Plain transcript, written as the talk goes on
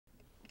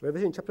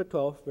Revelation chapter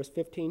 12, verse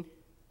 15.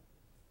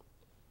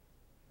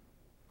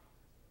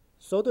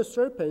 So the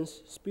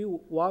serpents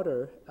spewed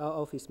water out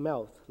of his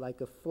mouth like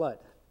a flood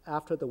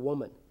after the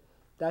woman,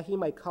 that he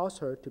might cause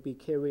her to be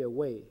carried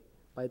away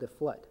by the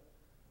flood.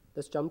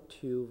 Let's jump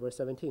to verse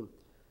 17.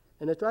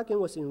 And the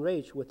dragon was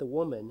enraged with the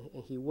woman,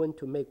 and he went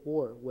to make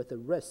war with the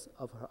rest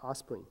of her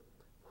offspring,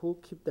 who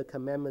keep the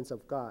commandments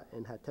of God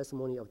and had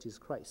testimony of Jesus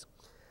Christ.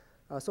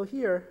 So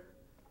here,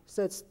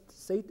 says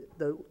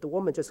the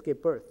woman just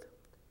gave birth,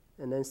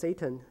 and then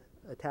Satan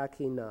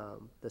attacking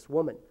this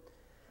woman.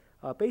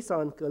 Based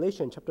on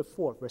Galatians chapter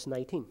 4, verse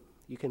 19.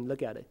 You can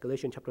look at it,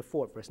 Galatians chapter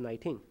 4, verse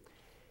 19.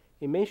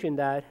 It mentioned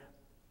that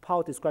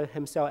Paul described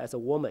himself as a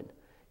woman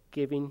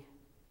giving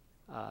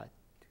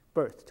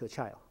birth to a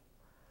child.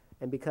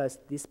 And because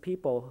these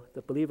people,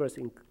 the believers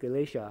in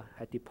Galatia,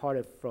 had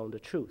departed from the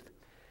truth,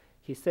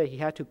 he said he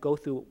had to go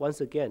through, once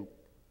again,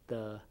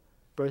 the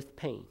birth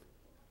pain,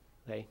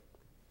 okay,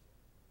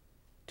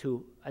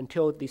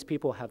 until these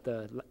people have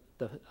the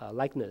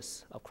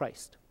likeness of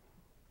Christ.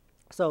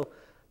 So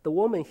the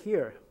woman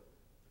here,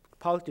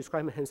 Paul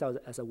described himself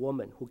as a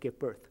woman who gave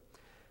birth.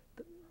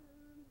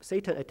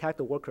 Satan attacked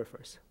the worker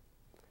first.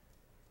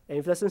 And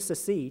if it doesn't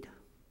succeed,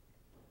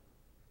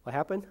 what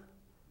happened?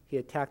 He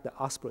attacked the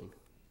offspring.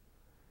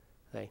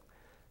 Okay.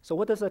 So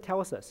what does that tell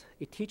us?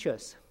 It teaches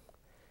us,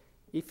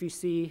 if you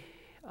see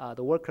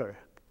the worker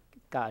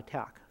got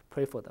attacked,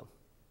 pray for them.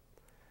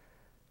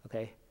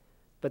 Okay.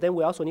 But then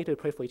we also need to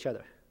pray for each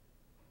other.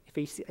 If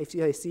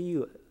I see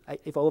you,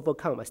 if I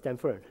overcome, I stand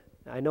firm.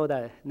 I know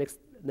that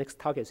next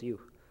target is you,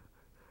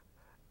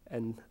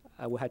 and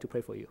I will have to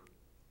pray for you,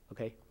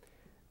 okay?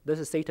 This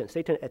is Satan.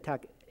 Satan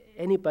attacks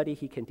anybody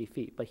he can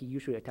defeat, but he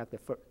usually attacks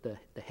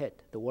the head,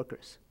 the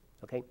workers,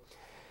 okay?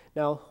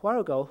 Now, a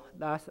while ago,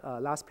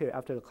 last period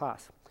after the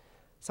class,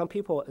 some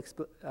people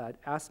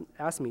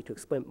asked me to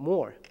explain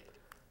more.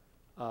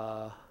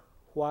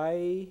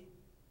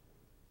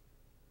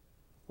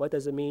 What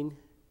does it mean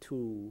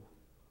to,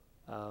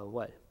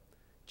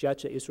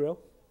 judge Israel?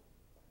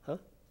 Huh?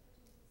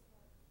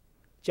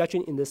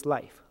 Judging in this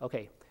life.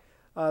 Okay.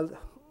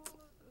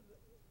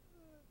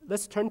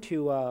 Let's turn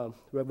to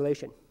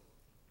Revelation.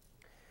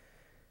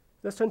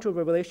 Let's turn to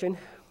Revelation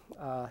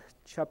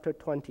chapter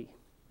 20.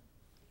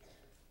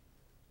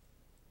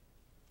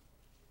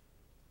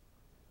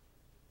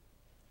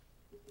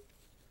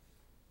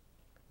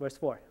 Verse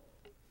 4.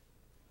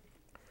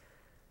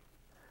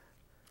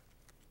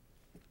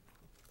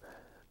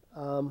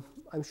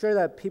 I'm sure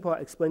that people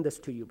have explained this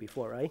to you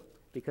before, right?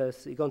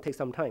 Because it's going to take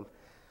some time.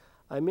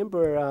 I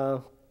remember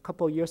a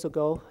couple of years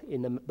ago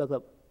in the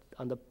book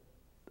on the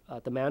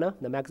Manna,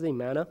 the magazine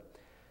Manna,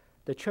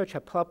 the church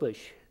had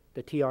published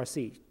the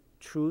TRC,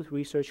 Truth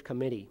Research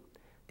Committee,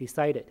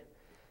 decided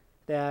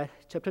that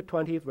chapter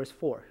 20, verse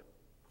 4.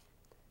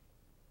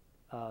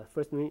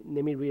 First, let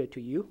me read it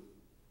to you.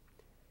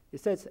 It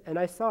says, "And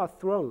I saw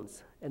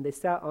thrones, and they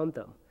sat on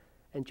them,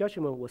 and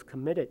judgment was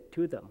committed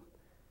to them.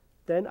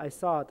 Then I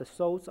saw the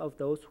souls of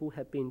those who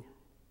had been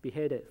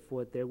beheaded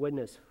for their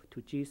witness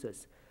to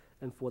Jesus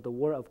and for the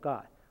word of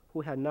God,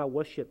 who had not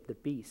worshipped the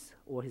beast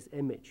or his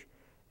image,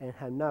 and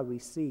had not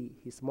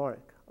received his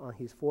mark on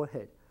his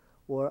forehead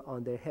or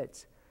on their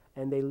heads.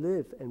 And they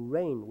live and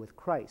reign with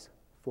Christ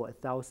for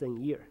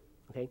 1,000 years."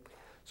 Okay?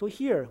 So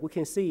here we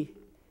can see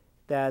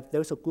that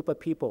there's a group of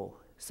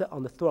people sit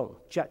on the throne,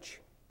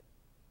 judge.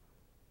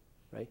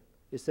 Right?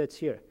 It says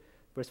here,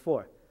 verse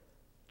 4,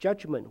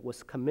 judgment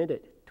was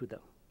committed to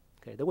them.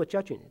 Okay, they were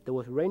judging. They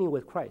were reigning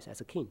with Christ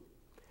as a king.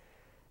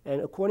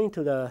 And according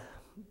to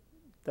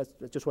I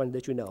just want to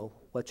let you know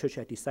what church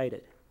had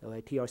decided,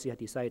 TRC had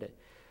decided,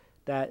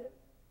 that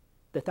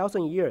the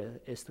 1,000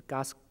 years is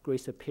God's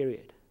grace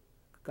period.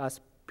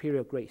 God's period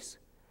of grace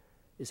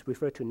is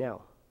referred to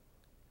now,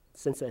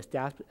 since the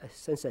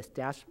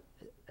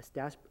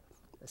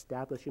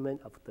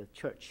establishment of the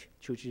church,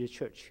 Jesus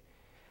Church.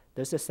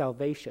 There's a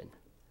salvation.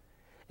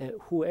 And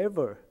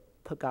whoever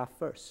put God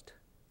first,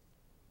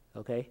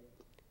 okay,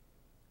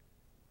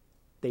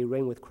 they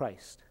reign with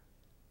Christ.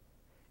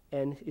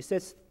 And it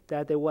says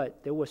that there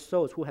were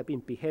souls who had been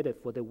beheaded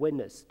for their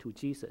witness to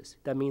Jesus.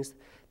 That means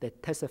they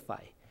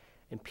testify,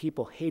 and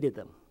people hated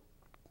them.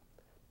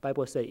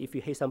 Bible says if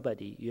you hate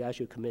somebody, you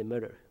actually commit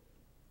murder.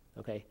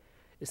 Okay,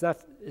 it's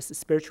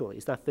spiritually,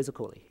 it's not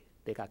physically.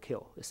 They got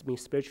killed. It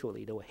means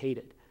spiritually they were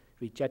hated,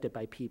 rejected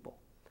by people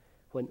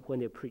when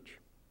they preach.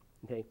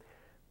 Okay,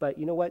 but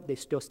you know what? They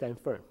still stand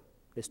firm.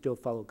 They still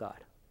follow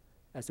God.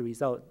 As a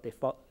result,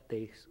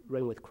 they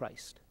reign with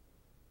Christ.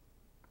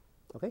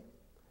 Okay,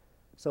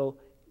 so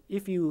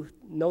if you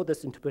know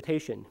this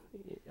interpretation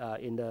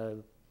in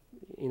the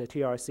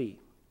TRC,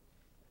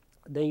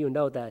 then you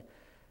know that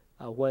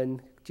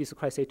when Jesus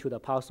Christ said to the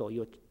apostle,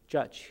 "You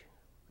judge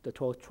the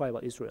 12 tribe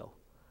of Israel,"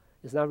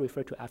 it's not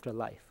referred to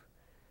afterlife.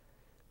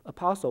 The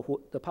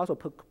apostle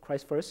put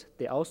Christ first.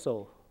 They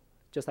also,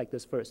 just like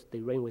this verse,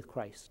 they reign with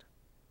Christ.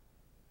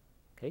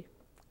 Okay,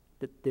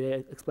 did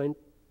I explain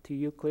to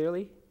you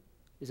clearly?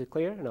 Is it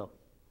clear? No.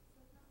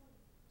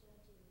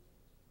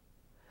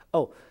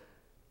 Oh,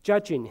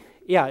 judging.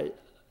 Yeah,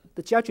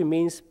 The judging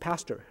means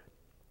pastor.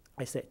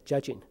 I said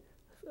judging.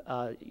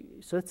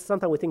 So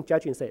sometimes we think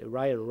judging say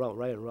right and wrong,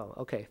 right and wrong.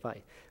 Okay,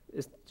 fine.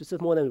 It's just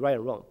more than right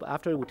and wrong. But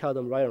after we tell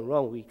them right and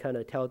wrong, we kind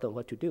of tell them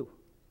what to do.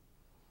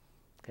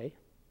 Okay?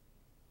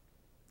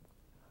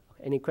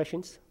 Any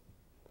questions?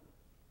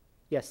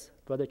 Yes,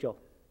 Brother Joe.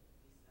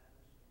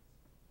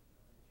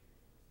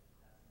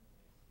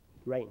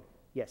 Reign,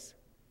 yes.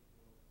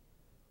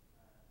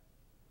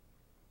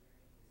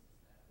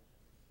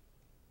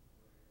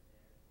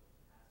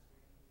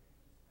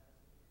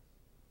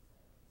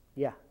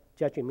 Yeah,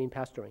 judging means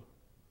pastoring.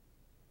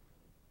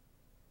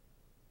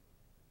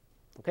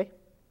 Okay?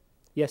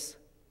 Yes,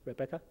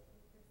 Rebecca?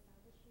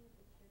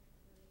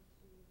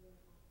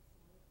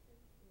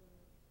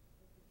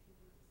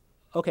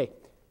 Okay.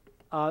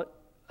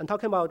 I'm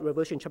talking about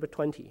Revelation chapter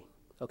 20.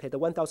 Okay, the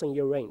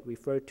 1,000-year reign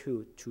referred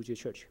to the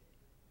church,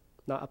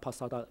 not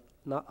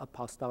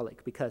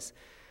apostolic, because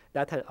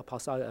that time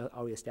apostolic are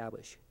already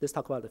established. Let's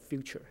talk about the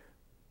future.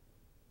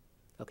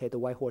 Okay, the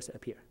white horse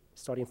appear,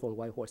 starting from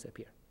white horse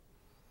appear.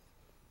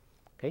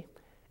 Okay,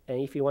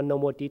 and if you want to know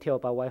more detail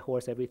about white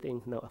horse,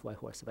 everything, no, white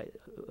horse, but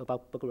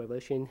about Book of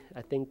Revelation,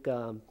 I think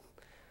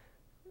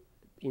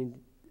in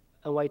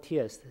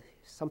NYTS,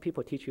 some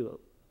people teach you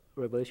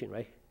Revelation,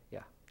 right?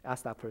 Yeah,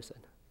 ask that person.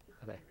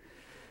 Okay.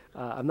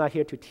 I'm not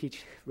here to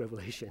teach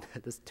Revelation.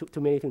 There's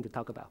too many things to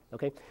talk about,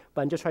 okay?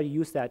 But I'm just trying to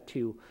use that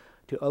to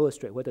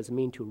illustrate what does it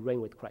mean to reign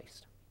with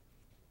Christ,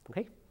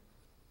 okay?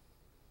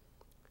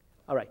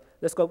 All right,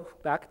 let's go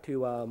back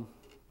to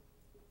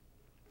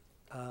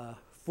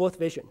fourth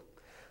vision.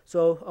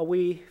 So are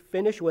we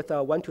finished with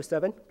 1 to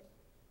 7?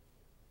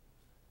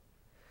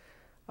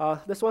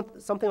 There's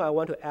something I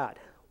want to add.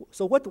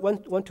 So what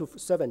 1 to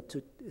 7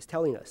 is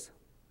telling us?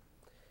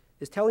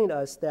 It's telling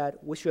us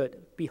that we should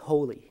be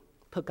holy,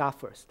 put God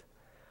first.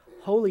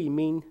 Holy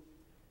means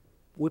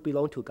we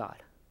belong to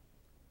God.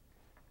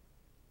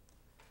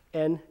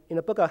 And in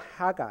the book of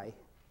Haggai,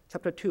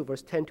 chapter 2,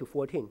 verse 10 to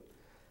 14,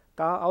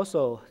 God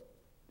also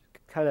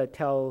kind of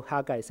tell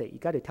Haggai, say, you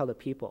got to tell the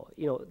people,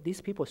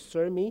 these people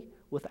serve me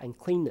with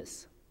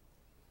uncleanness.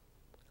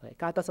 Right?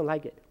 God doesn't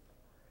like it.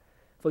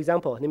 For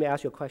example, let me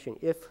ask you a question.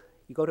 If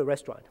you go to a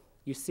restaurant,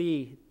 you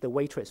see the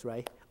waitress,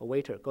 right, or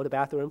waiter, go to the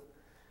bathroom,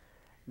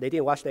 they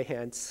didn't wash their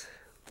hands,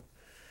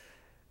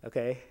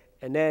 okay,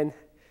 and then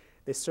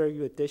they serve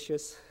you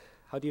dishes,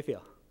 how do you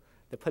feel?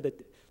 They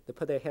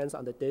put their hands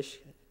on the dish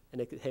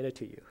and they hand it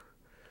to you.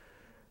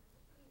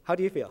 How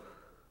do you feel?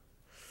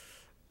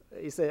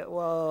 You say,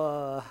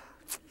 well,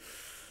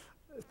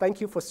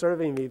 thank you for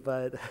serving me,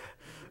 but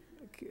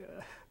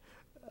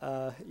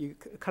you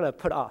kind of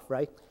put off,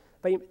 right?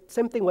 But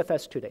same thing with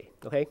us today,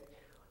 okay?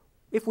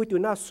 If we do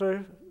not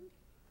serve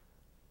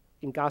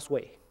in God's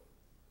way,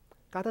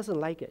 God doesn't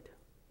like it.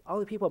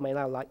 Other people may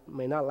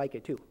not like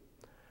it too.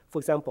 For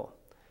example,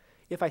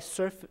 if I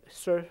serve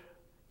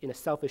in a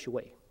selfish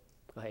way,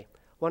 okay?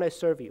 When I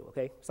serve you,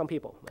 okay, some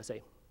people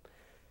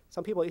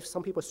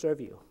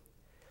serve you,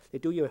 they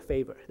do you a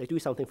favor, they do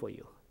something for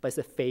you, but it's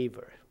a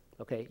favor,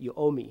 okay? You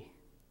owe me,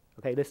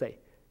 okay? Let's say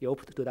you owe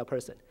to that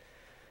person.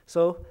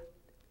 So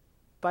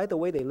by the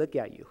way they look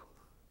at you,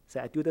 say,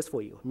 I do this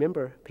for you,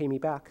 remember, pay me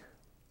back.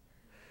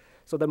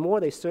 So the more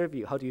they serve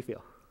you, how do you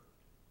feel?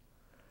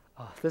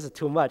 Oh, this is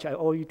too much, I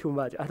owe you too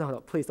much, I don't know,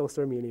 please don't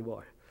serve me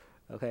anymore,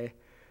 okay?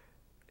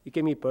 You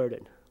give me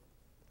burden,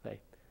 right?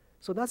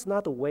 So that's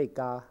not the way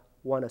God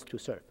wants us to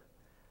serve.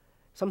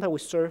 Sometimes we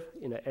serve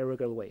in an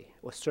arrogant way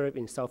or serve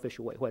in a selfish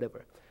way,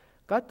 whatever.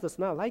 God does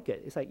not like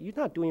it. It's like, you're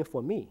not doing it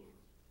for me.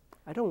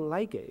 I don't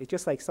like it. It's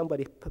just like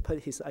somebody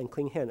put his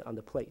unclean hand on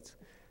the plate.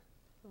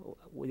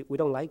 We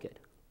don't like it,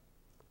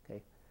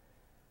 okay?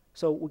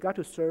 So we got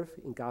to serve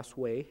in God's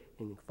way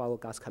and follow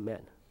God's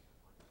command.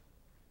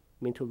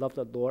 I mean, to love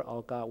the Lord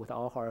our God with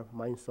all heart,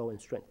 mind, soul, and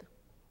strength.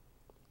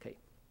 Okay.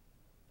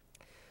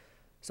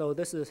 So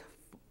this is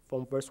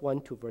from verse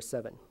 1 to verse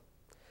 7.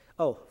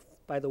 Oh,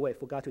 by the way,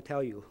 forgot to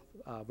tell you,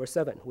 verse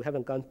 7, we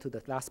haven't gone to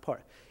the last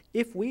part.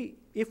 If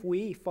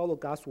we follow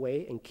God's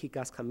way and keep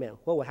God's command,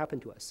 what will happen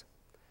to us?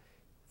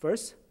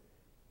 First,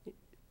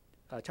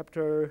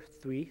 chapter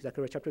 3,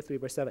 Zechariah chapter 3,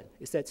 verse 7,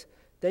 it says,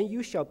 then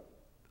you shall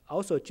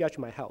also judge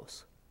my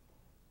house.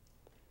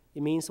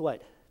 It means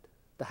what?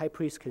 The high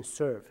priest can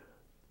serve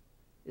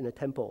in the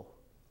temple,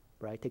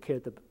 right? Take care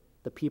of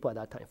the people at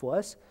that time. For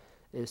us,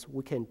 is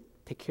we can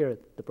take care of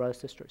the brothers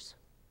and sisters,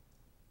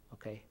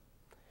 okay?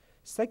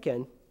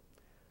 Second,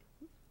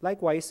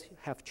 likewise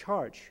have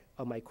charge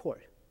of my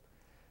court.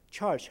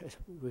 Charge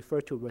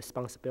refers to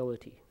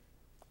responsibility.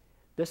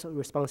 This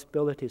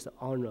responsibility is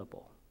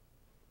honorable,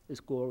 is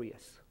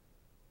glorious.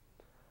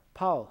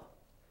 Paul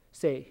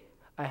say,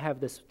 I have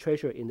this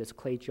treasure in this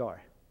clay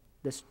jar.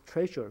 This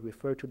treasure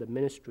refers to the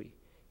ministry,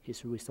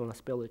 his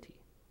responsibility.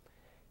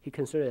 He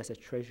considered it as a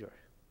treasure.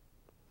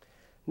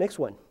 Next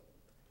one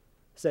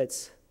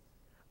says,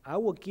 I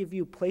will give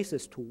you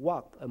places to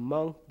walk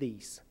among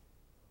these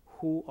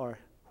who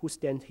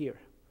stand here.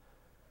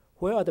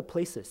 Where are the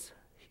places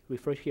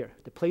referred here?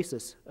 The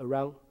places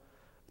around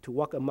to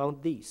walk among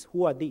these.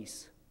 Who are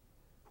these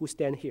who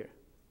stand here?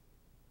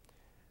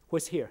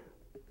 Who's here?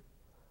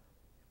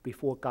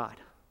 Before God.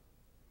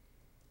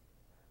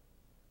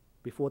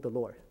 Before the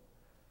Lord.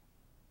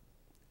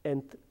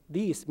 And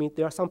these mean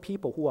there are some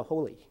people who are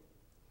holy.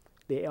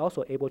 They are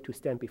also able to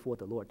stand before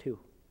the Lord too.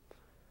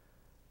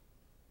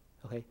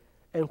 Okay?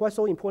 And what's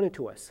so important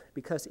to us?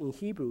 Because in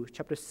Hebrews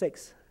chapter 4,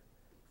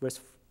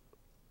 verse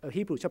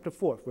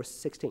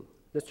 16.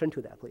 Let's turn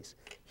to that, please.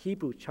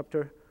 Hebrews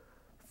chapter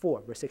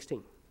 4, verse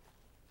 16.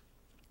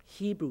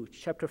 Hebrews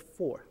chapter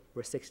 4,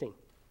 verse 16.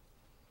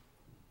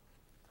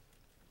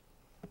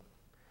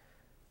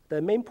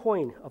 The main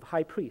point of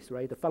high priest,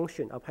 right, the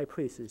function of high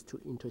priest is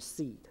to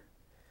intercede,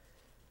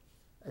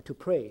 to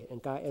pray,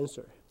 and God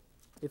answer.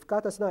 If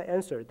God does not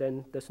answer,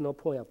 then there's no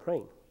point of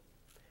praying.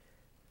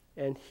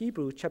 And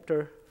Hebrews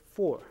chapter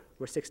 4,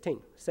 verse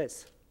 16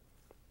 says,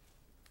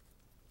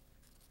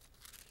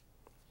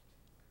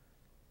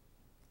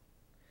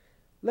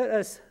 "Let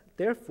us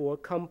therefore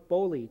come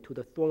boldly to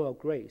the throne of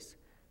grace,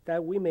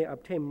 that we may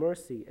obtain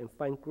mercy and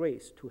find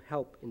grace to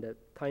help in the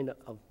time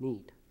of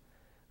need."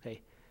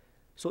 Okay,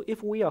 so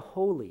if we are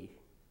holy,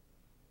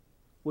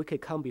 we can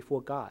come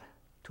before God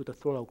to the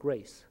throne of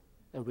grace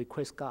and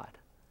request God,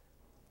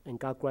 and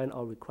God grant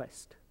our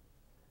request.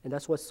 And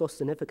that's what's so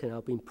significant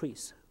of being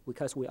priests,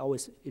 because we're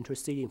always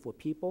interceding for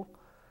people,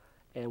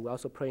 and we're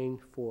also praying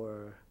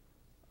for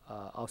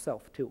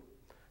ourselves too.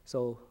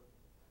 So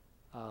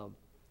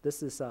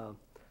this is the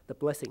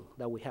blessing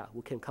that we have.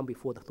 We can come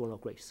before the throne of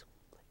grace.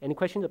 Any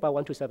questions about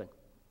 1 to 7?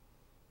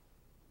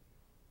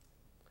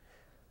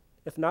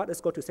 If not,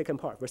 let's go to second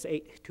part, verse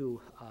 8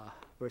 to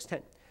verse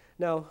 10.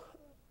 Now,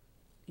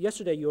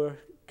 yesterday your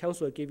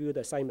counselor gave you the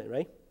assignment,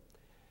 right?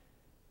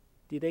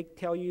 Did they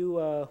tell you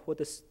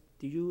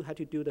did you have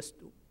to do this?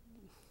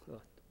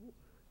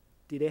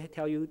 Did they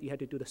tell you had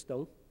to do the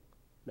stone?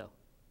 No.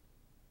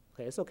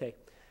 Okay, it's okay.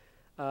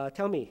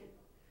 Tell me,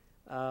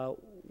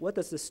 what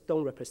does the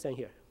stone represent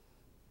here?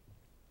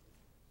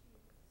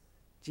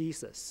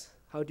 Jesus.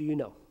 How do you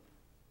know?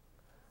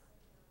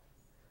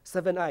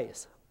 7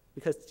 eyes,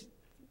 because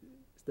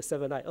the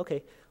 7 eyes.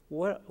 Okay,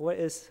 what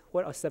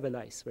are 7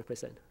 eyes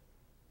represent?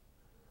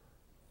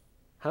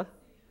 Huh?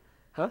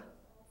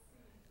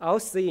 All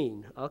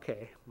seeing.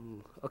 Okay.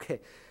 Okay.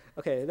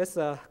 Let's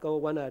go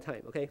one at a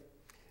time. Okay.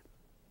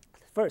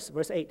 First,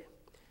 verse 8.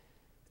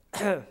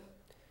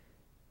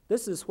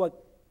 This is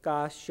what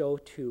God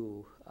showed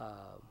to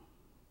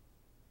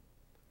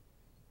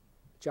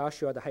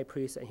Joshua the high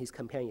priest and his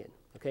companion.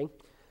 Okay,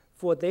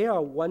 for they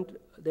are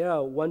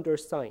wonder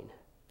sign.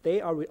 They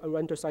are a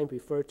wonder sign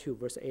referred to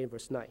verse 8 and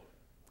verse 9.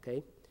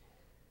 Okay,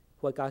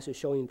 what God is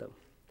showing them.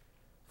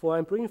 For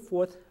I'm bringing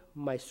forth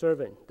my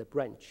servant, the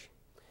branch.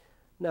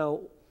 Now,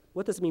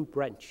 what does it mean,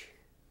 branch?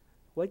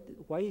 Why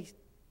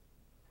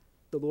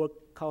the Lord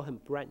call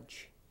him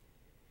branch?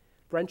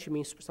 Branch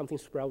means something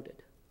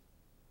sprouted.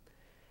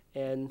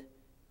 And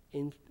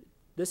in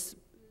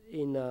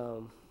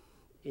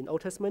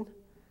Old Testament,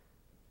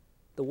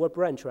 the word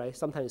branch, right,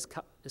 sometimes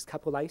is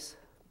capitalized,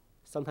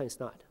 sometimes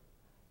not,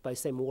 by the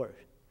same word.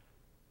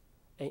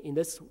 And in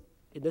this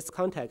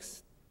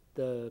context,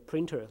 the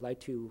printer like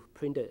to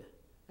print it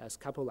as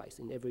capitalized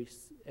in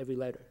every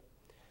letter.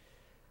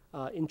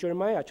 In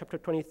Jeremiah chapter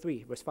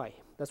 23, verse 5,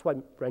 that's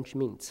what branch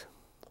means,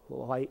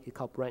 why it's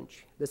called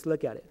branch. Let's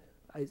look at it.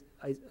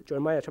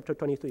 Jeremiah chapter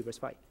 23, verse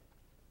 5.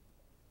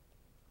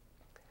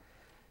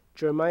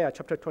 Jeremiah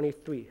chapter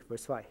 23,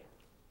 verse 5.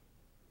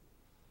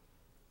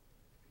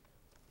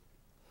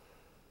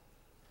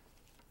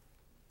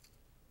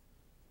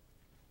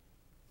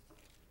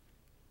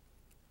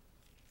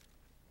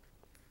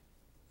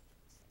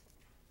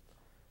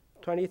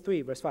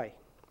 Verse 5.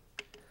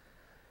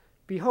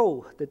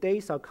 Behold, the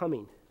days are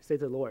coming, says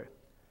the Lord,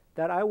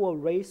 that I will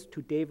raise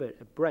to David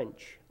a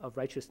branch of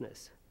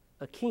righteousness.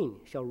 A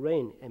king shall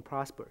reign and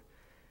prosper,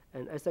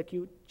 and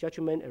execute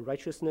judgment and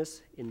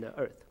righteousness in the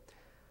earth.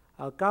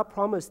 God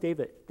promised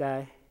David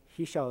that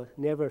he shall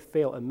never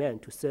fail a man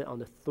to sit on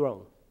the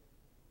throne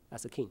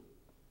as a king.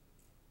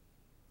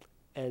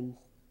 And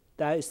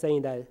that is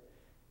saying that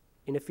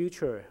in the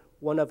future,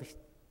 one of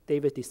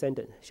David's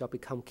descendants shall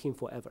become king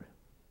forever.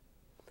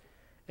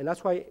 And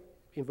that's why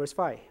in verse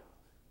 5,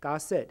 God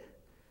said,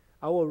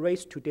 I will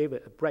raise to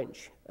David a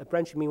branch. A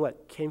branch means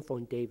what? Came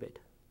from David,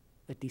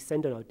 a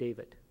descendant of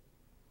David.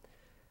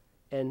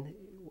 And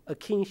a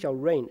king shall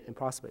reign and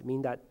prosper,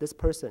 meaning that this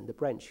person, the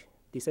branch,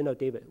 descendant of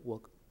David,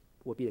 will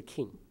be the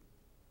king.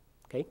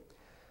 Okay?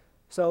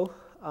 So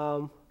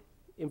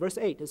in verse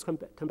 8, let's come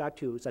back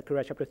to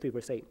Zechariah chapter 3,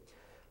 verse 8.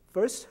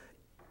 First,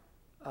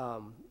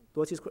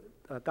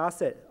 God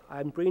said,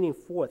 I'm bringing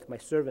forth my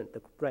servant,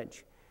 the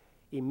branch.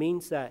 It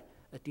means that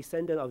a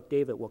descendant of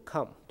David will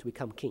come to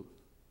become king.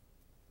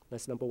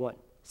 That's number one.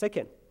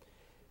 Second,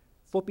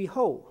 for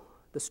behold,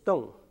 the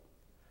stone.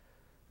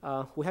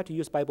 We have to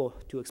use Bible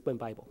to explain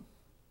Bible.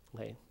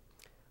 Okay,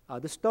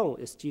 the stone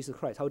is Jesus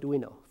Christ. How do we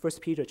know? 1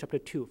 Peter chapter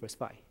 2, verse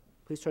 5.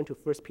 Please turn to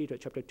 1 Peter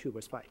chapter 2,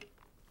 verse 5.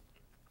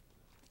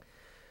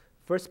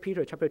 1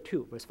 Peter chapter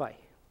 2, verse 5.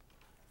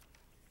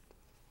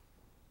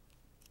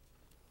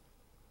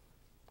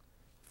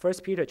 1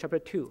 Peter chapter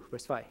 2,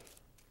 verse 5.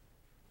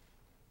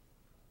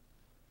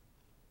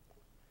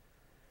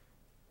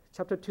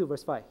 chapter 2,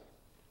 verse 5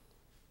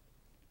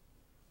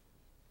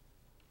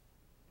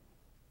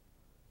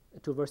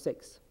 to verse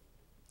 6.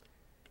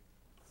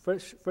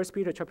 First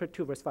Peter chapter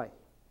 2, verse 5.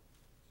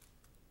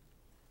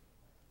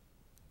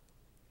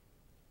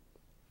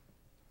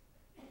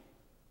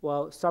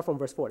 Well, start from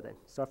verse 4 then.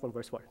 Start from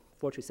verse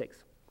 4 to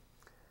 6.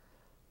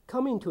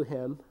 Coming to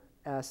him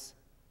as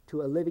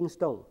to a living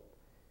stone,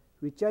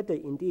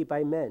 rejected indeed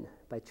by men,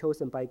 but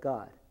chosen by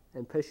God,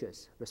 and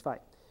precious. Verse 5.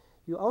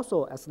 You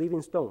also, as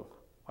living stone,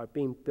 are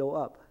being built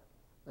up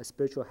a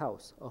spiritual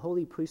house, a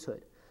holy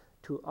priesthood,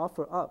 to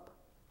offer up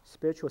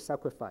spiritual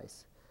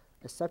sacrifice,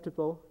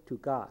 acceptable to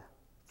God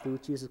through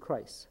Jesus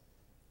Christ.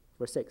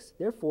 Verse 6.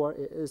 Therefore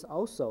it is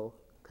also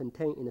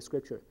contained in the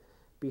scripture,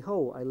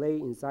 behold, I lay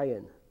in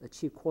Zion a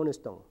chief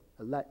cornerstone,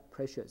 elect,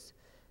 precious,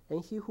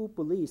 and he who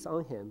believes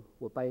on him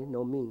will by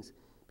no means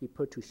be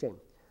put to shame.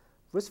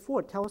 Verse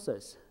 4 tells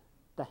us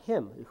that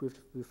him, if we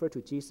refer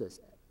to Jesus,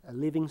 a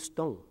living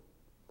stone.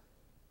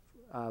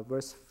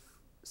 Verse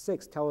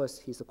 6 tells us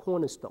he's a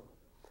cornerstone.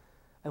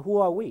 And who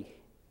are we?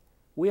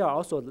 We are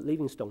also the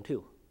living stone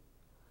too,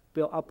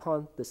 built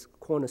upon this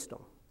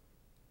cornerstone,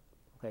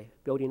 okay,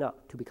 building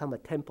up to become a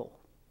temple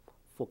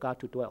for God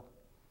to dwell.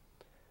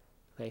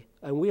 Okay,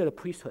 and we are the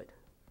priesthood.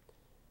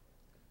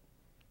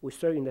 We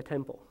serve in the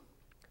temple.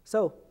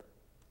 So,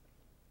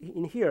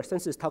 in here,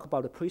 since it's talk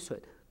about the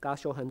priesthood, God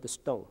showed him the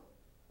stone,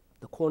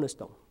 the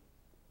cornerstone.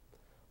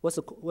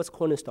 What's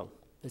cornerstone?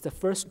 It's the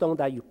first stone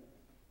that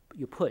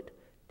you put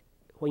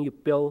when you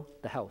build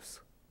the house.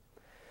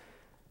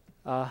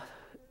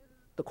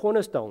 The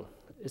cornerstone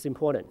is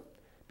important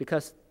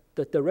because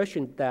the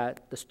direction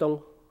that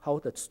how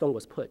the stone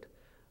was put,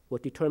 will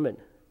determine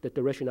the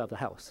direction of the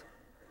house.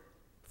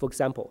 For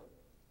example,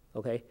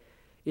 okay,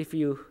 if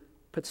you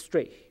put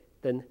straight,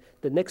 then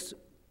the next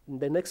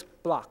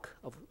block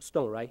of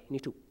stone, right, you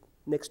need to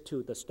next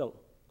to the stone,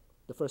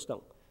 the first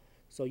stone.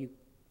 So you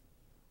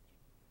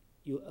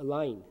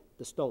align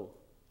the stone,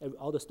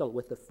 all the stone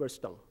with the first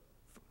stone,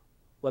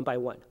 one by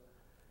one,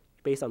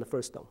 based on the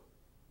first stone,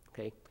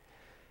 okay?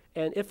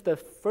 And if the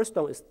first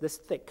stone is this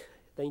thick,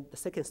 then the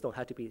second stone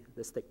had to be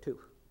this thick too,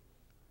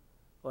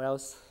 or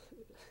else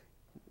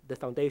the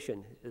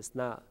foundation is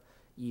not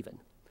even.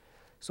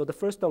 So the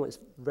first stone is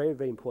very,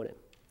 very important,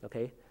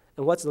 okay?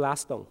 And what's the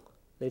last stone?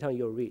 Later on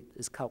you'll read.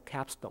 It's called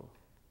capstone.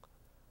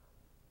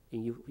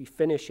 And you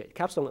finish it.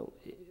 Capstone,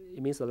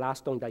 it means the last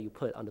stone that you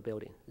put on the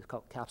building. It's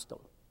called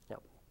capstone. Yeah.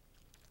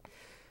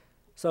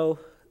 So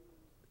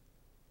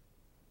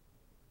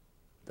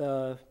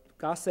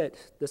God said,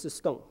 this is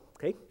stone,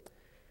 okay?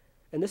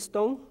 And this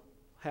stone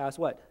has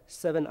what?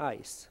 7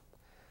 eyes.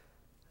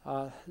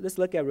 Let's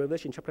look at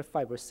Revelation chapter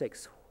 5, verse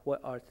 6.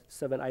 What are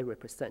 7 eyes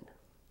represent?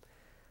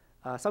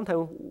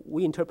 Sometimes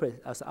we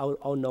interpret as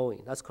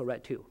all-knowing. That's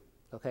correct too,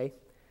 okay?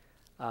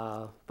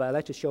 But I'd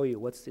like to show you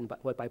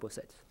what Bible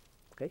says,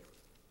 okay?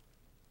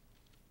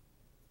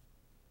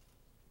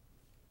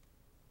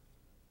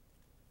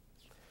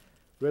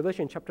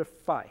 Revelation chapter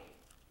 5,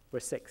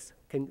 verse 6.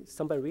 Can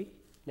somebody read?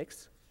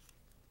 Next.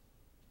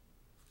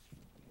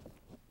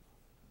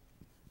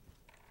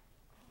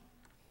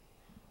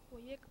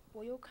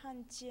 我又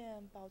看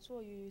见宝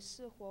座与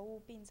四活物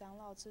并长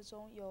老之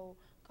中有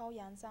羔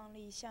羊站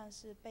立，像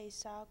是被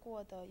杀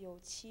过的，有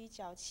7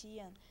角7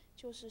眼，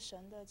就是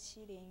神的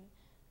7灵，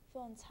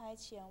奉差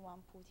遣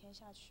往普天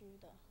下去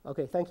的。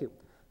 Okay, thank you.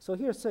 So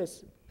here it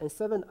says, and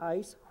 7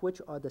 eyes,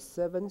 which are the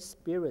 7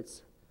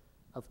 spirits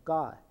of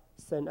God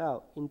sent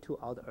out into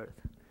all the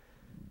earth.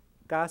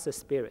 God's a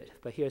spirit,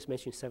 but here it's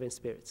mentioned 7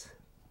 spirits.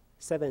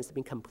 7 is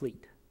being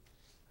complete,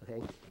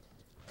 okay?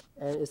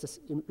 And it's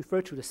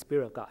referred to the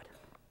Spirit of God.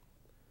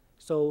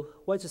 So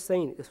what it's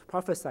saying is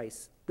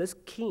prophesies this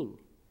king,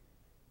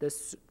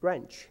 this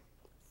branch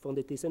from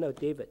the descendant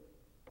of David,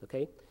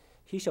 okay?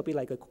 He shall be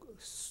like a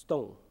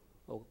stone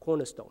or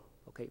cornerstone,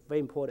 okay? Very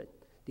important,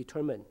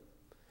 determined.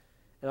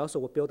 And also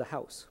will build a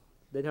house.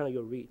 Later on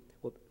you'll read.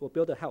 We'll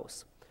build a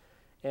house.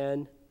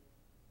 And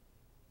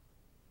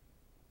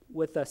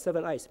with the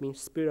 7 eyes means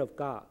Spirit of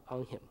God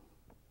on him.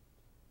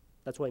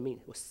 That's what I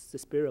mean. The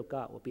Spirit of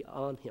God will be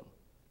on him.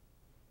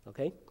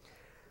 Okay?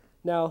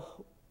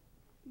 Now,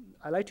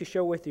 I'd like to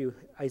share with you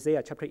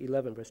Isaiah chapter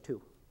 11, verse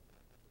 2.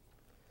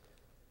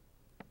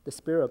 The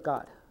Spirit of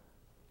God.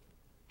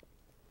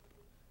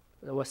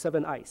 There were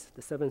 7 eyes.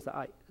 The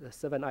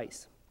 7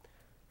 eyes.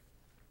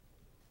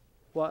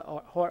 What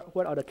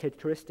are the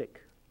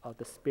characteristics of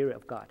the Spirit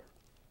of God?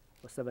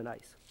 The 7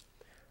 eyes.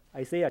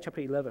 Isaiah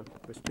chapter 11,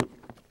 verse 2.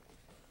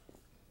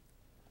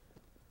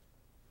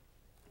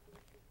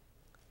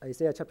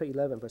 Isaiah chapter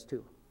 11, verse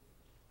 2.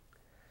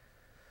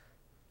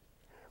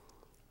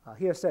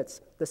 Here it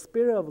says, the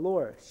Spirit of the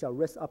Lord shall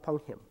rest upon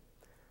him,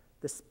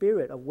 the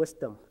Spirit of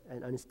wisdom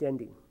and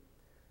understanding,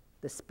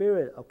 the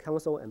Spirit of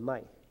counsel and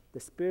might, the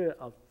Spirit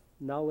of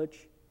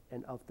knowledge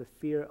and of the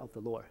fear of the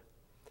Lord.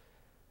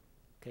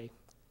 Okay,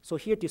 so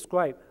here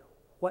describe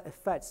what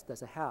effects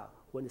does it have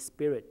when the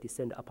Spirit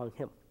descends upon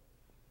him.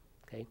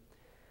 Okay,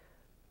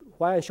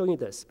 why I'm showing you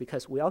this?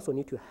 Because we also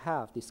need to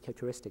have this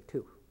characteristic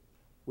too.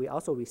 We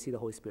also receive the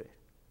Holy Spirit.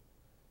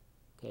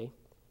 Okay?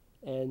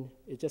 And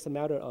it's just a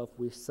matter of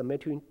we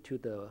submitting to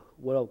the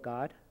Word of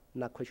God,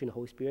 not questioning the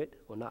Holy Spirit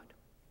or not.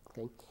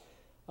 Okay?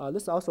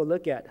 Let's also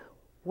look at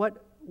what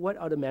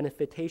are the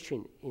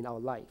manifestations in our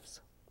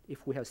lives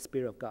if we have the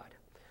Spirit of God.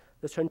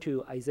 Let's turn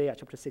to Isaiah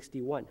chapter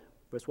 61,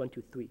 verse 1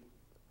 to 3.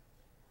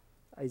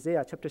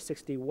 Isaiah chapter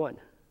 61,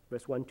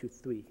 verse 1 to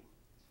 3.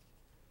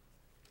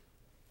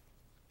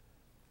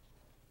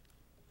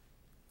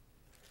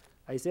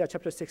 Isaiah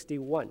chapter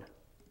 61,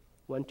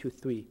 1 to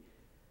 3.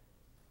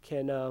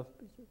 Can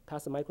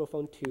pass the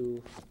microphone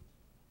to,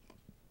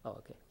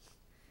 okay.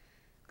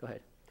 Go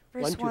ahead.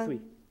 Verse 1, 2,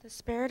 3. The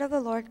Spirit of the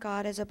Lord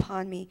God is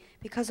upon me,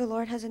 because the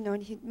Lord has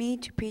anointed me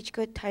to preach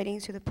good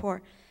tidings to the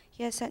poor.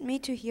 He has sent me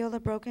to heal the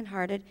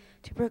brokenhearted,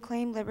 to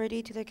proclaim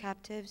liberty to the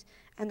captives,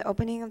 and the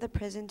opening of the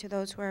prison to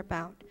those who are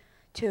bound.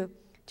 2,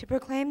 to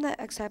proclaim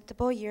the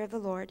acceptable year of the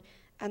Lord,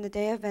 and the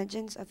day of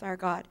vengeance of our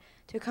God,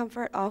 to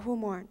comfort all who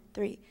mourn.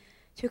 3,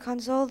 to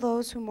console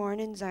those who mourn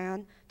in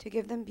Zion, to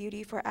give them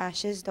beauty for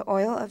ashes, the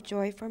oil of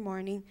joy for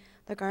mourning,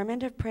 the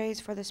garment of praise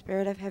for the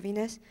spirit of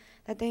heaviness,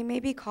 that they may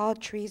be called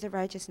trees of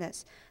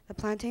righteousness, the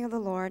planting of the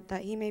Lord,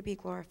 that he may be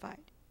glorified.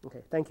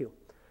 Okay, thank you.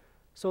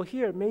 So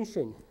here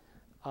mentioned,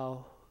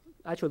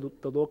 actually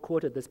the Lord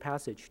quoted this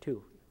passage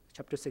too,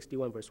 chapter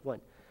 61, verse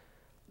 1.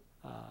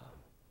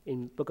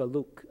 In book of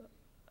Luke,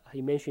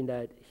 he mentioned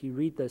that he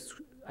read this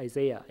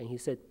Isaiah, and he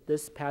said,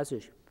 this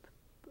passage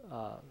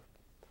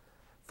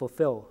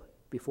fulfill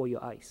before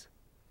your eyes.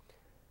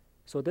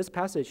 So this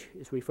passage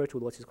is referred to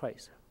Lord Jesus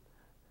Christ.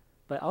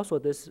 But also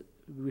this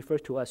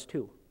refers to us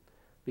too,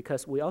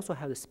 because we also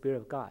have the Spirit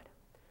of God.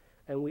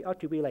 And we ought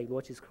to be like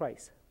Lord Jesus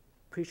Christ.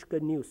 Preach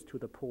good news to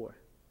the poor,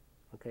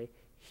 okay?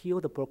 Heal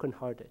the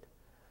brokenhearted.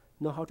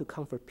 Know how to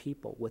comfort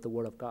people with the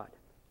Word of God,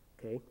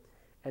 okay?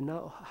 And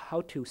know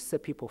how to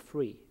set people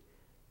free,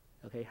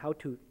 okay? How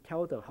to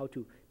tell them how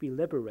to be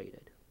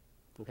liberated,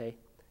 okay,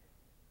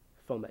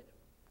 from it,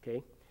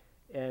 okay?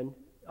 And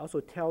also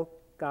tell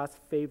God's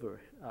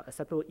favor,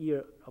 acceptable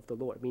year of the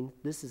Lord. I mean,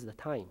 this is the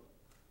time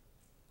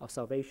of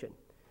salvation.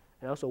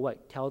 And also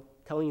what?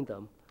 Telling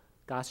them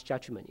God's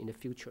judgment in the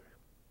future.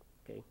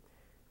 Okay.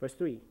 Verse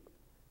 3,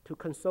 to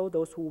console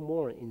those who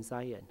mourn in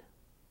Zion.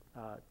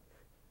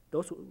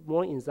 Those who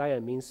mourn in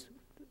Zion means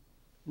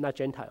not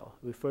Gentile,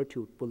 refer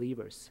to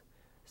believers.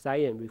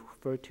 Zion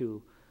refer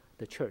to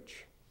the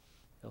church.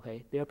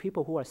 Okay. There are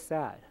people who are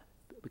sad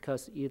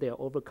because either they are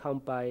overcome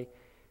by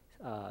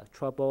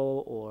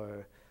trouble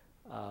or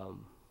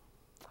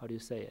how do you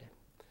say it?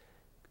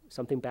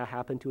 Something bad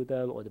happened to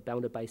them, or they're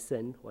bounded by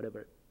sin,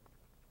 whatever.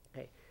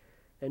 Okay.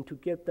 And to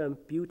give them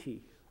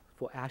beauty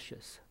for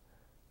ashes.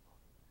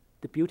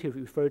 The beauty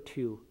referred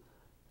to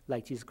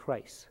like Jesus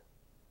Christ,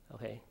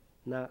 okay,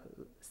 not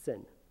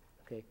sin,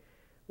 okay.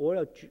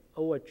 Or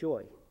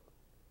joy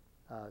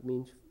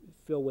means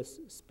filled with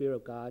Spirit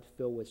of God,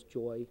 filled with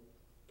joy,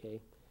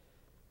 okay,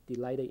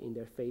 delighted in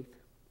their faith.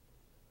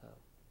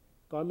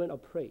 Garment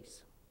of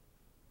praise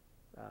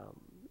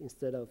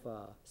instead of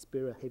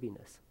spirit of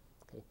heaviness,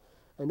 okay.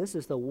 And this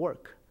is the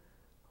work,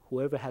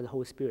 whoever has the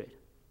Holy Spirit,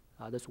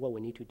 that's what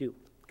we need to do,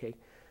 okay.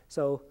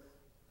 So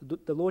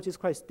the Lord Jesus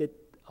Christ did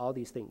all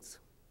these things,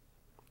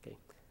 okay,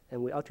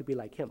 and we ought to be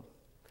like him.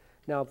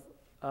 Now,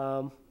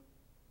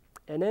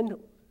 and then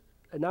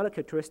another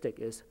characteristic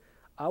is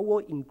our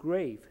word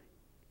engrave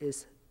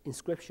is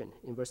inscription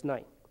in verse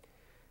 9.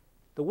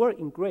 The word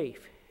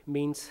engrave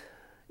means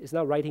it's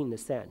not writing in the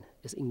sand,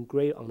 it's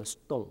engraved on a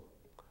stone.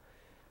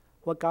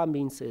 What God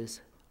means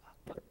is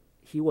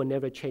he will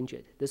never change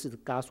it. This is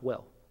God's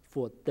will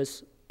for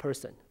this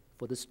person,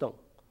 for this stone.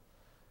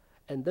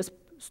 And this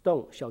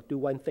stone shall do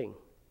one thing.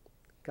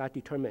 God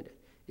determined it.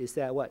 He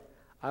said what?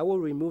 I will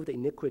remove the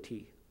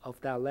iniquity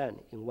of that land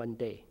in one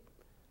day.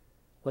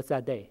 What's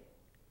that day?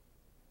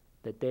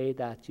 The day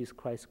that Jesus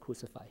Christ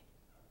crucified.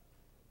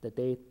 The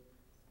day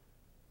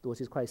Lord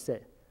Jesus Christ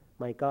said,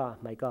 my God,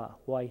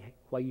 why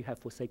you have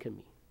forsaken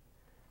me?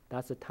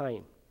 That's the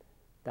time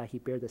that he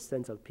bear the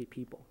sins of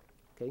people.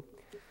 Okay?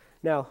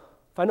 Now,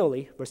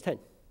 finally, verse 10.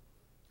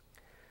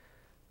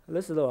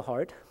 This is a little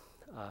hard.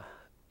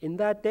 In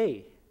that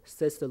day,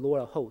 says the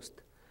Lord of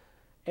hosts,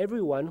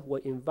 everyone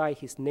will invite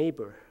his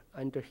neighbor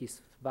under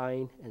his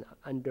vine and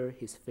under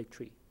his fig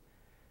tree.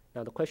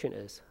 Now the question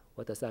is,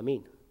 what does that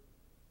mean?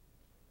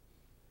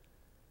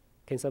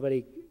 Can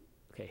somebody,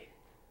 okay.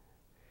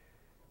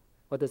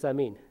 What does that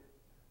mean?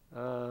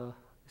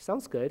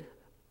 Sounds good,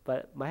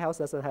 but my house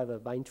doesn't have a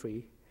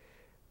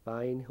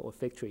vine or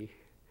fig tree.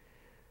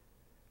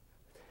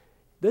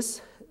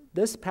 This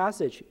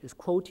passage is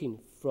quoting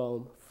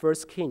from 1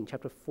 Kings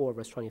chapter 4,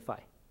 verse 25.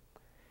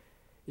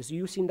 It's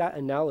using that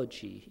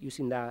analogy,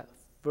 using that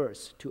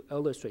verse to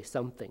illustrate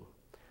something.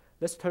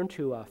 Let's turn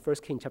to 1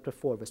 Kings chapter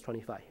 4, verse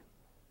 25.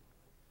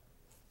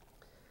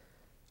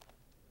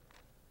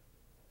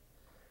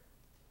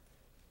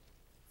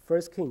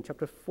 1 Kings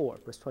chapter 4,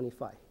 verse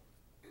 25.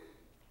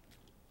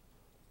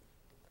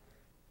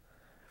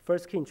 1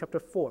 Kings chapter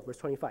 4, verse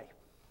 25.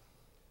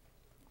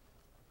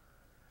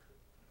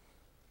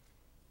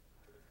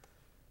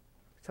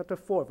 Chapter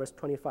 4, verse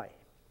 25.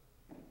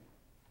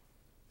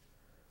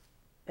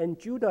 And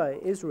Judah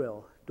and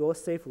Israel dwelt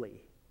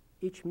safely,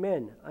 each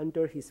man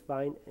under his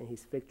vine and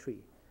his fig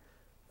tree,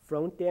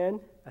 from Dan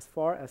as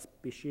far as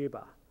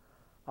Beersheba,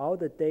 all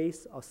the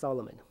days of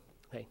Solomon.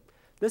 Okay,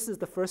 this is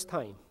the first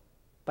time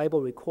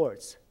Bible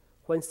records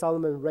when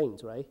Solomon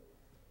reigned, right?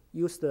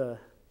 Use the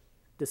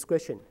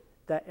description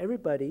that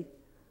everybody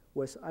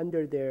was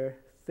under their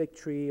fig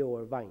tree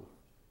or vine.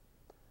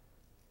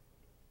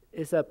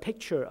 It's a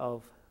picture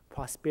of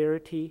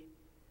prosperity.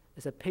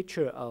 It's a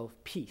picture of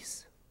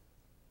peace.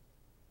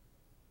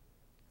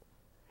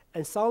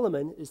 And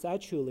Solomon is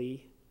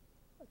actually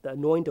the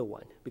anointed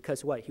one,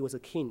 because what? He was a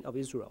king of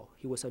Israel.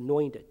 He was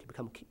anointed to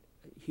become king.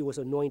 He was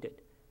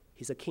anointed.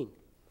 He's a king.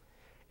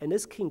 And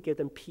this king gave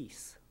them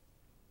peace.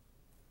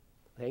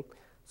 Okay?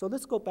 So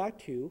let's go back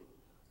to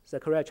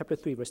Zechariah chapter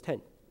 3, verse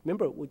 10.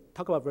 Remember, we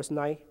talked about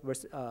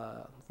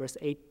verse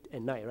 8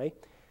 and 9, right?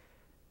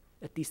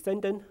 A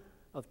descendant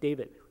of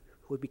David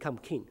who would become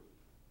king.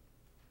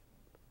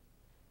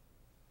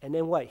 And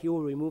then what? He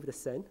will remove the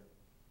sin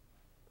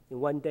in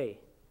one day.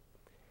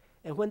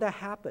 And when that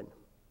happened,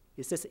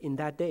 it says in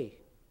that day.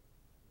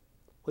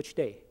 Which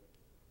day?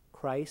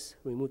 Christ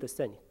removed the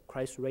sin.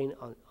 Christ reigned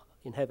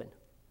in heaven.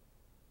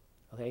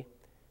 Okay?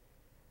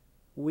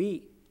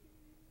 We,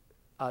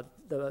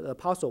 the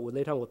apostle,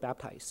 later on were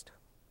baptized.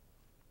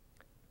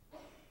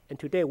 And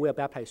today we are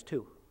baptized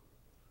too.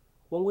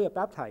 When we are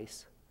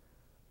baptized,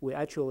 we're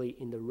actually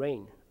in the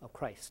reign of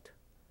Christ.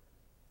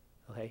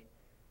 Okay?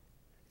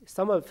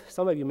 Some of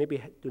you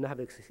maybe do not have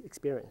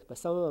experience, but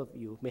some of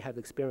you may have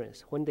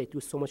experience. When they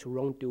do so much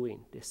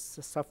wrongdoing, they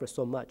suffer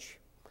so much.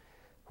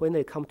 When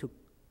they come to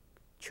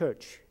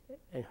church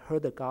and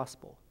heard the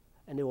gospel,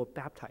 and they were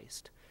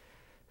baptized,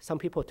 some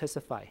people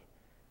testify,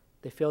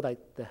 they feel like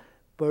the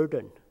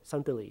burden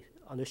suddenly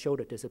on their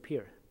shoulder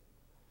disappear.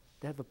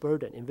 They have a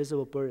burden,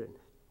 invisible burden.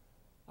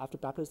 After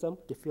baptism,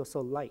 they feel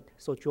so light,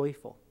 so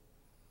joyful.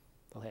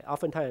 Okay,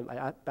 oftentimes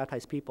I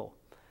baptize people.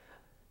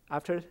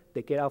 After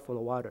they get out from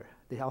the water,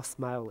 they're all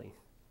smiling.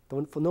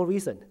 For no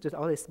reason, just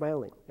always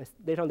smiling. And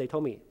later on they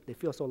told me they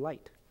feel so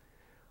light.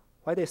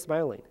 Why are they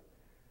smiling?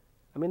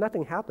 I mean,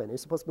 nothing happened.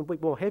 It's supposed to be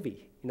more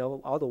heavy. You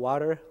know, all the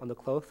water on the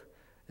clothes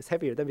is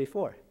heavier than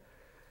before.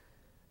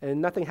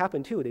 And nothing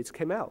happened too. They just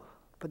came out.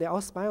 But they're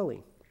all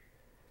smiling.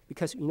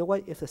 Because you know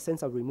what? If the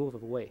sins are removed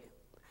away,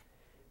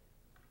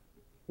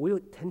 we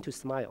would tend to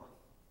smile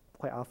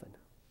quite often.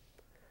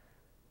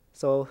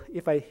 So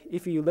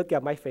if you look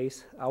at my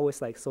face, I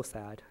always like so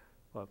sad,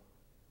 or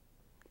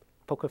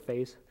poker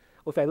face.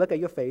 Or if I look at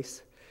your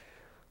face,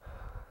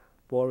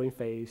 boring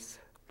face,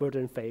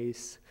 burdened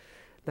face,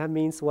 that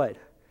means what?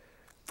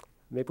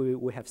 Maybe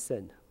we have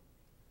sinned.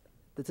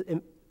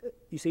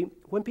 You see,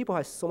 when people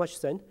have so much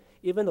sin,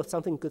 even though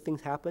something good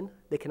things happen,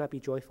 they cannot be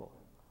joyful.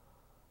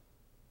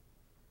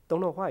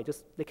 Don't know why,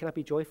 just they cannot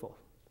be joyful.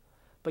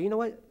 But you know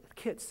what?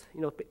 Kids,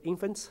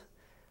 infants,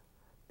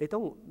 they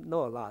don't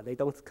know a lot. They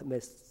don't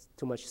commit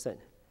too much sin.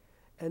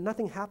 And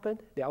nothing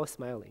happened, they're always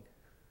smiling.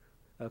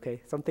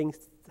 Okay? Some things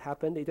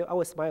happen, they're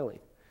always smiling.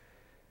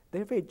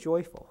 They're very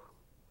joyful.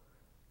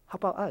 How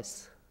about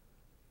us?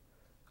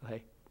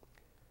 Okay?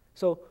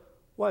 So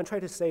what I'm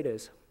trying to say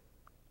is,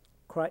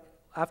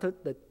 after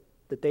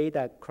the day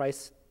that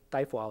Christ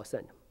died for our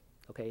sin,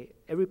 okay,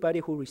 everybody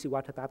who received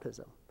water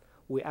baptism,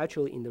 we're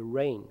actually in the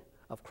reign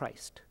of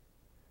Christ.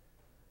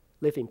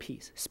 Live in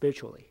peace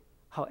spiritually.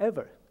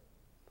 However,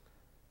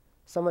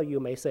 some of you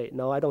may say,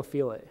 no, I don't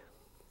feel it.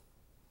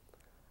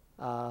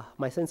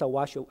 My sins are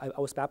washed away. I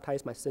was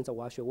baptized, my sins are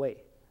washed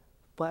away.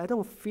 But I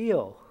don't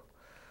feel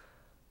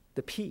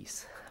the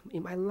peace.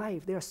 In my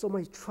life, there are so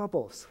many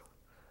troubles,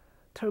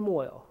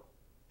 turmoil,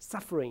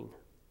 suffering,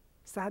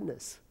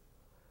 sadness.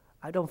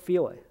 I don't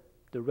feel it,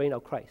 the reign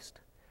of Christ.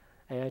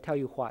 And I tell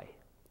you why.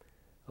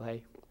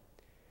 Okay?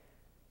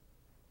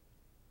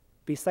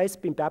 Besides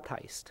being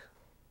baptized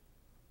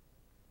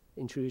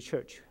into the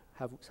church,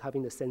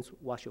 having the sins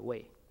washed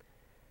away,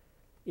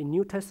 in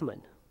New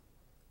Testament,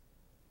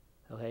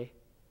 okay,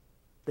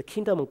 the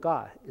kingdom of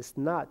God is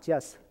not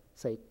just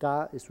say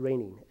God is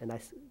reigning and I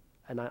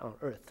on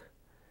earth.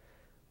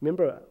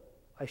 Remember,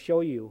 I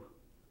show you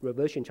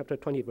Revelation chapter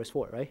 20, verse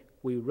 4, right?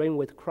 We reign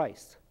with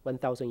Christ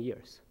 1,000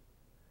 years.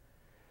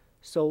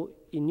 So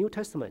in New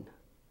Testament,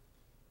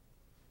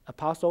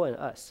 apostle and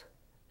us,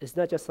 it's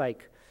not just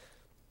like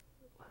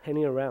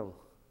hanging around,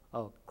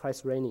 oh,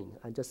 Christ reigning,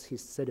 and just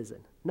his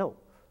citizen. No,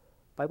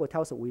 Bible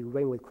tells us we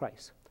reign with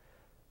Christ.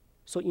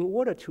 So in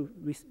order to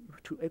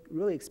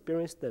really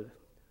experience the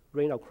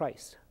reign of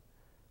Christ,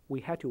 we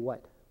had to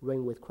what?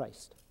 Reign with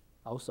Christ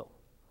also.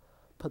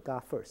 Put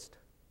God first.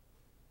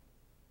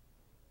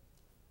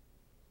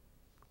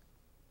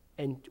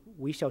 And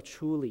we shall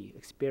truly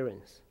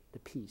experience the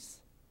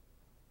peace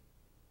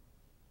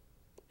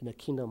in the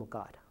kingdom of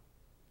God.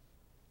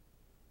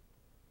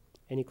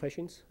 Any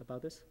questions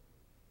about this?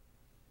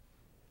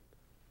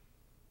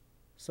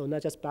 So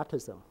not just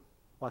baptism,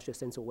 wash your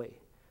sins away,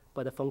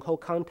 but from whole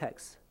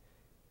context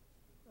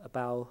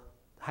about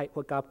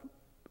what God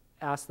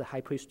asked the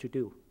high priest to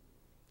do.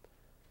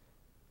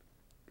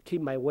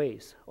 Keep my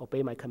ways,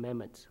 obey my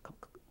commandments,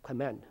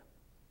 command.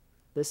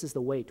 This is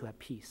the way to have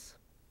peace,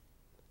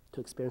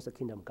 to experience the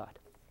kingdom of God.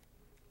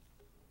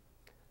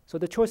 So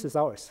the choice is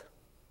ours.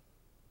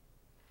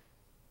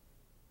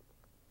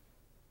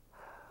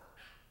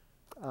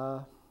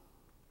 I'd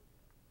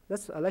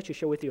like to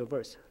share with you a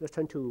verse. Let's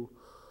turn to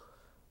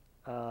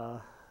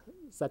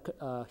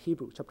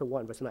Hebrews chapter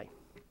 1, verse 9.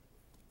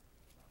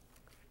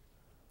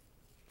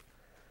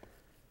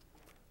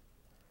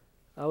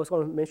 I was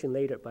going to mention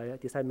later, but I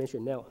decided to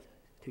mention now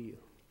to you.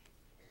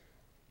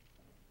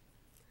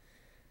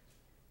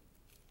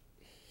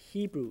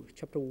 Hebrews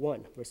chapter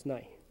 1, verse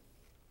 9.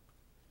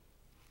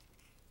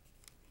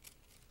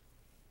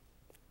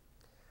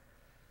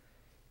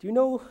 Do you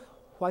know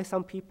why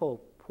some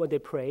people, when they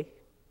pray,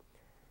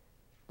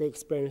 they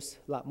experience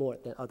a lot more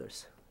than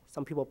others?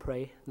 Some people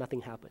pray,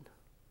 nothing happened.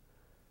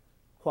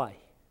 Why?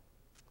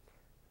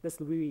 Let's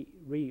read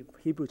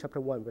Hebrews chapter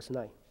 1, verse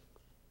 9.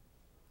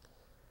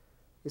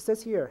 It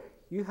says here,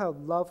 you have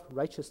loved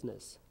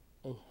righteousness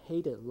and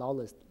hated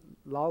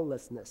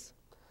lawlessness.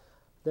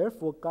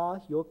 Therefore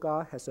God, your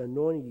God, has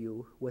anointed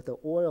you with the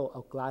oil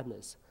of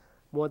gladness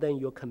more than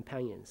your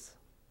companions.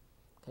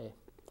 Okay.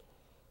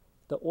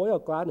 The oil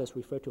of gladness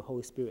refers to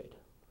Holy Spirit.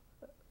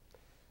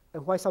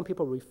 And why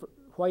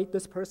why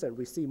this person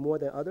received more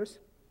than others?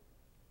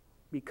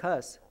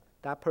 Because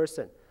that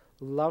person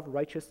loved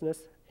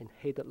righteousness and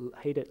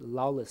hated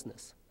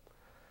lawlessness.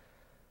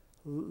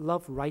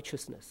 Love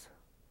righteousness.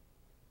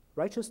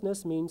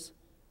 Righteousness means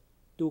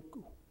do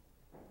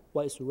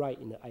what is right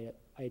in the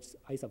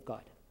eyes of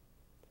God.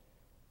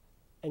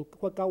 And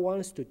what God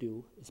wants us to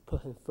do is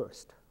put him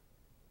first.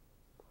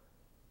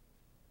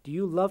 Do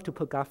you love to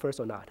put God first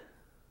or not?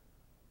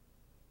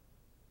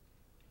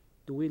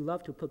 Do we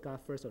love to put God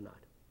first or not?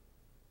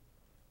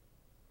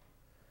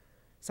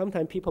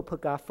 Sometimes people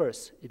put God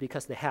first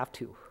because they have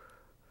to,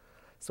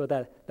 so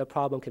that the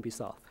problem can be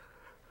solved.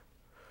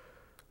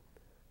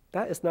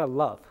 That is not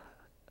love.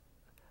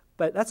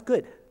 But that's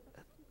good.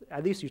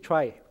 At least you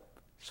try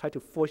to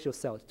force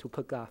yourself to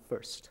put God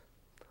first.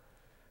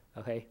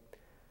 Okay?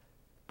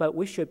 But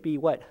we should be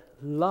what?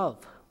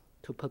 Love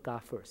to put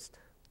God first.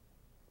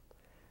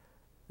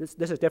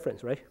 There's a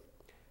difference, right?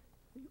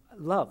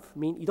 Love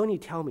means you don't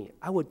need to tell me.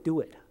 I will do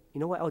it. You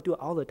know what? I'll do it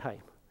all the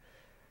time.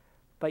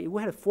 But if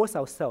we have to force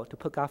ourselves to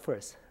put God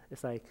first,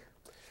 it's like,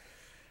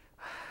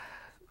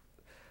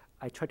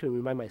 I try to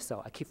remind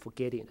myself. I keep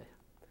forgetting it.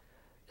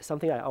 It's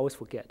something I always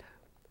forget.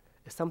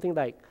 It's something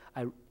like,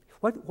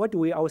 what do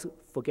we always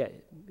forget?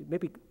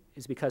 Maybe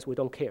it's because we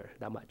don't care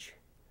that much.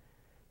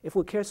 If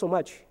we care so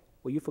much,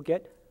 will you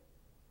forget?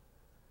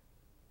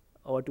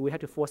 Or do we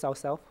have to force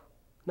ourselves?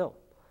 No.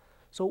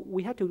 So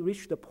we have to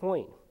reach the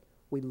point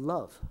we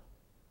love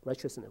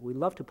righteousness. We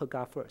love to put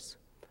God first,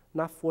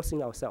 not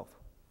forcing ourselves.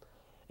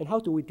 And how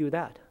do we do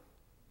that?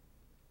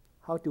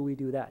 How do we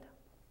do that?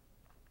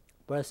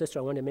 Brother and sister,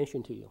 I want to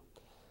mention to you,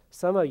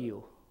 some of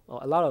you, or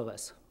a lot of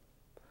us,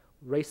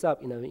 raised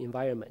up in an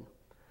environment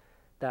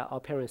that our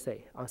parents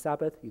say, on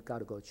Sabbath, you got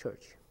to go to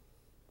church.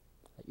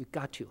 You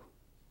got to.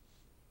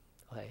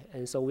 Okay,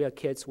 and so we are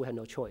kids, we have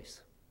no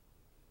choice.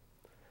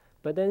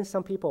 But then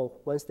some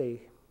people, once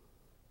they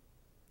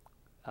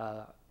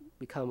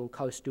become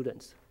college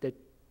students, they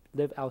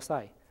live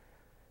outside,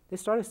 they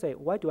start to say,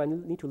 why do I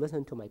need to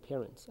listen to my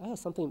parents? I have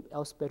something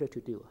else better to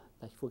do,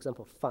 like, for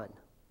example, fun,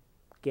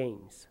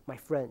 games, my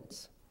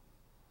friends.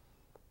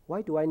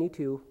 Why do I need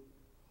to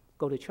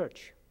go to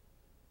church?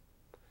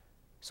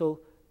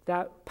 So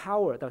that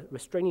power, the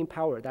restraining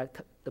power,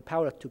 the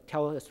power to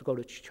tell us to go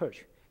to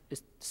church,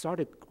 is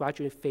started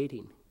gradually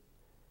fading.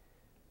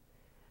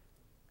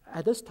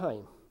 At this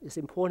time, it's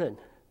important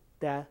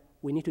that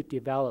we need to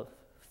develop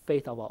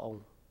faith of our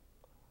own.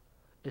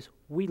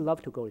 We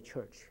love to go to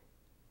church.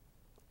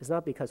 It's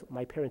not because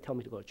my parents tell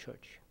me to go to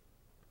church.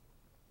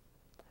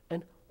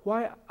 And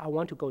why I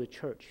want to go to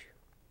church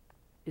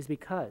is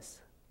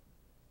because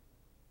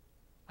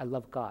I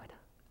love God.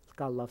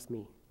 God loves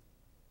me.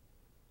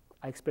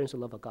 I experience the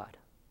love of God.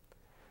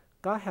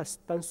 God has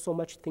done so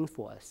much things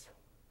for us.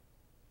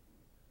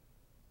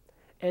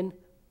 And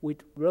we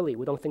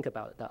don't think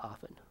about it that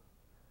often.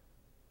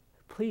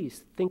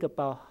 Please think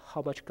about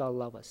how much God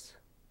loves us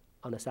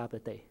on a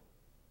Sabbath day,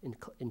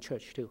 in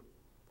church too,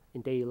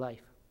 in daily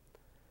life.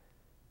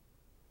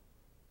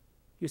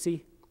 You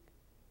see,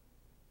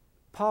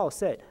 Paul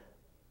said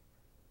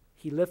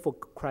he lived for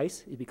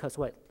Christ because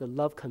what? The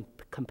love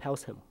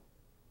compels him.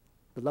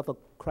 The love of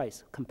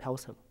Christ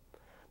compels him.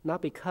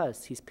 Not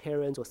because his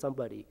parents or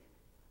somebody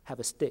have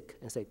a stick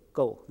and say,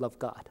 go, love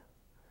God.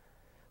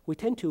 We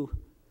tend to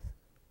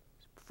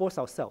force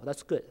ourselves.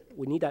 That's good.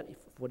 We need that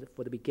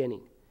for the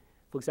beginning.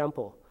 For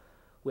example,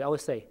 we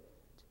always say,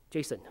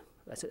 Jason,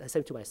 I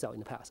said to myself in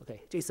the past,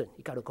 okay, Jason,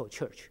 you got to go to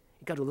church.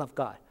 You got to love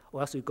God,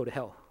 or else you go to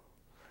hell.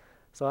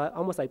 So I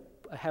almost like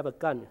I have a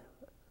gun.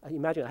 I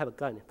imagine I have a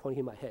gun pointing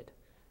in my head.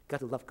 Got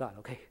to love God,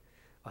 okay?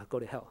 Or go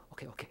to hell.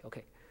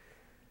 Okay.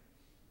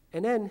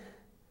 And then,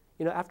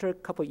 after a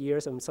couple of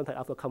years and sometimes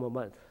after a couple of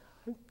months,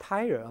 I'm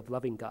tired of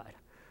loving God.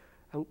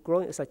 I'm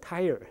growing, it's like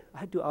tired. I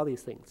have to do all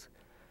these things.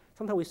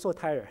 Sometimes we're so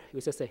tired,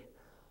 we just say,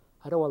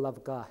 I don't want to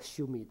love God.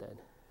 Shoot me then.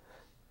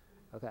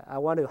 Okay, I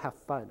want to have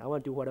fun. I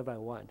want to do whatever I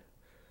want.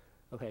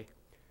 Okay.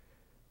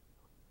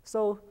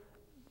 So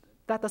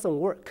that doesn't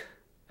work.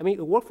 I mean,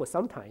 it works for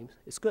sometimes.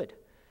 It's good.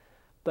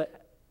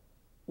 But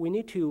we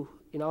need to,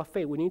 in our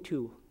faith, we need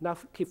to not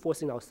keep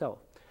forcing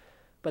ourselves.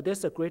 But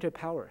there's a greater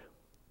power.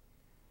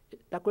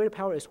 That greater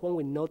power is when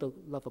we know the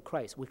love of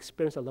Christ. We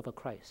experience the love of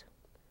Christ.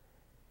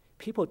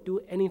 People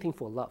do anything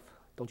for love,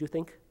 don't you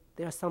think?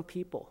 There are some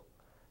people,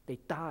 they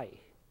die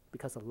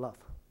because of love.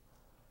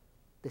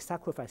 They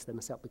sacrifice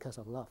themselves because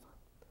of love.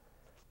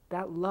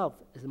 That love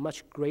is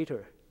much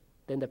greater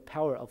than the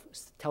power of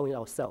telling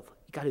ourselves,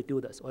 you got to do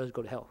this or else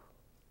go to hell.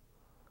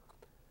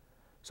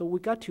 So we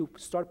got to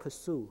start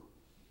pursue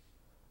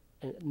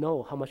and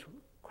know how much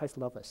Christ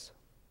loves us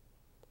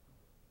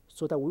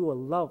so that we will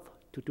love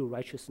to do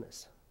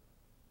righteousness.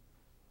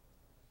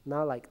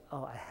 Not like,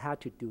 oh, I had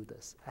to do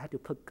this. I had to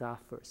put God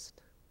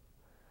first.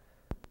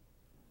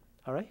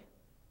 All right?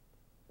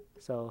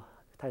 So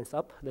time's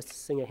up. Let's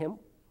sing a hymn.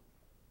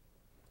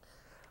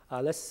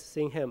 Let's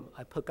sing hymn,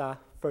 I Put God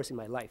First in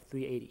My Life,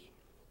 380.